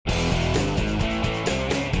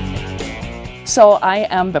So I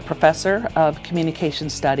am the professor of communication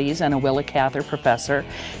studies and a Willa Cather professor,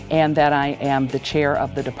 and that I am the chair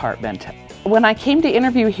of the department. When I came to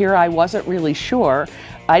interview here, I wasn't really sure.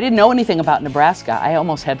 I didn't know anything about Nebraska. I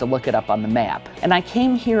almost had to look it up on the map. And I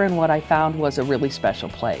came here and what I found was a really special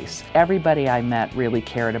place. Everybody I met really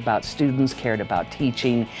cared about students, cared about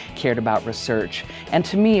teaching, cared about research. And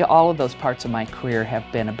to me, all of those parts of my career have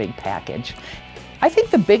been a big package. I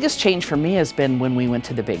think the biggest change for me has been when we went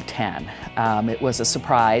to the Big Ten. It was a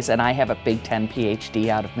surprise, and I have a Big Ten PhD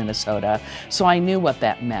out of Minnesota, so I knew what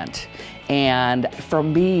that meant. And for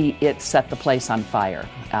me, it set the place on fire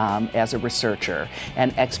as a researcher,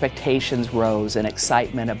 and expectations rose and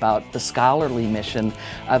excitement about the scholarly mission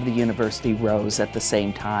of the university rose at the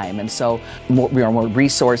same time. And so more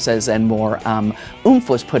resources and more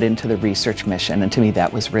oomph was put into the research mission, and to me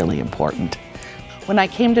that was really important. When I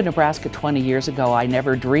came to Nebraska 20 years ago, I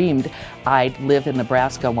never dreamed I'd live in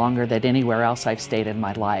Nebraska longer than anywhere else I've stayed in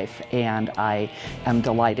my life, and I am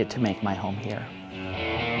delighted to make my home here.